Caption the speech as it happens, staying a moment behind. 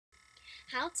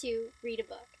How to read a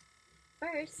book.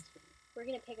 First, we're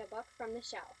going to pick a book from the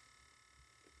shelf.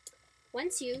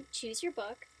 Once you choose your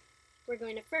book, we're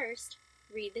going to first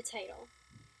read the title,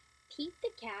 Pete the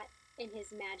Cat in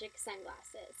His Magic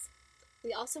Sunglasses.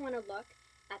 We also want to look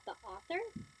at the author,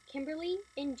 Kimberly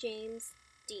and James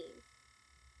Dean.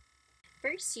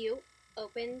 First, you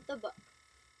open the book.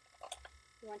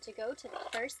 You want to go to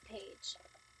the first page.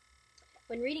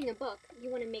 When reading a book, you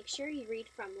want to make sure you read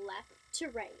from left to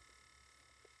right.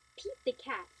 Pete the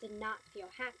cat did not feel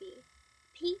happy.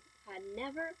 Pete had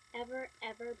never, ever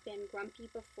been grumpy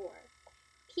before.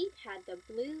 Pete had the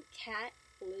blue cat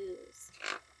blues.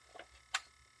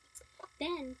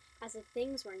 Then, as if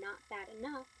things were not bad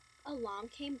enough, along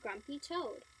came Grumpy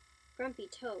Toad. Grumpy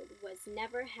Toad was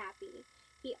never happy.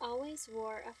 He always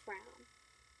wore a frown.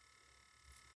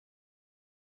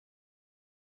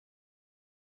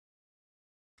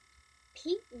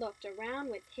 Pete looked around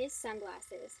with his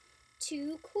sunglasses.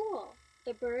 Too cool!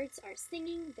 The birds are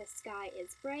singing, the sky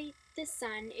is bright, the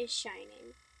sun is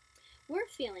shining. We're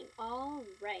feeling all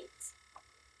right.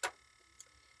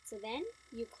 So then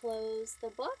you close the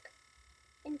book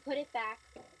and put it back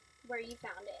where you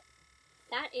found it.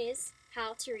 That is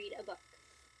how to read a book.